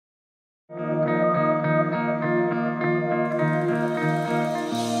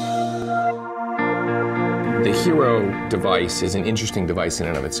HeRO device is an interesting device in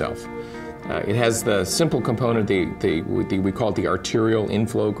and of itself. It has the simple component, we call it the arterial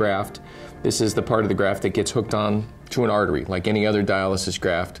inflow graft. This is the part of the graft that gets hooked on to an artery. Like any other dialysis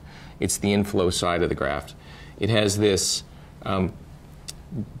graft, it's the inflow side of the graft. It has this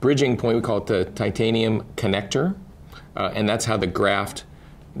bridging point, we call it the titanium connector, and that's how the graft,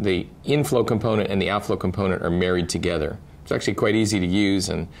 the inflow component and the outflow component are married together. It's actually quite easy to use,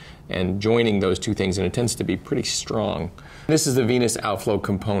 and joining those two things, and it tends to be pretty strong. This is the venous outflow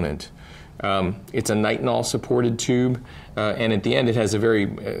component. It's a nitinol supported tube, and at the end it has a very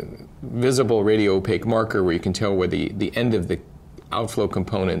visible radio-opaque marker where you can tell where the end of the outflow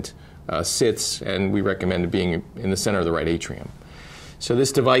component sits, and we recommend it being in the center of the right atrium. So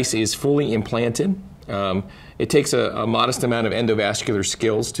this device is fully implanted. It takes a modest amount of endovascular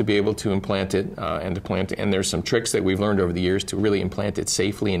skills to be able to implant it and there's some tricks that we've learned over the years to really implant it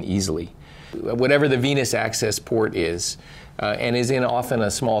safely and easily. Whatever the venous access port is, and is in often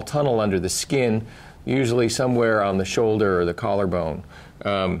a small tunnel under the skin, usually somewhere on the shoulder or the collarbone.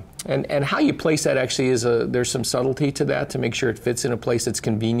 And how you place that actually is there's some subtlety to that to make sure it fits in a place that's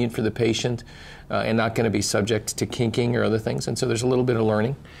convenient for the patient and not going to be subject to kinking or other things, and so there's a little bit of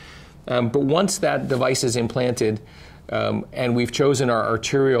learning. But once that device is implanted and we've chosen our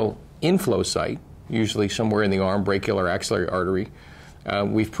arterial inflow site, usually somewhere in the arm, brachial or axillary artery,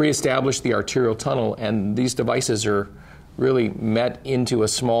 we've pre-established the arterial tunnel, and these devices are really met into a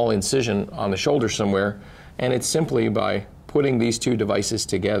small incision on the shoulder somewhere, and it's simply by putting these two devices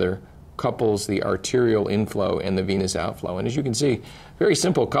together couples the arterial inflow and the venous outflow. And as you can see, very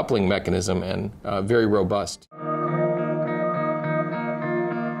simple coupling mechanism and very robust.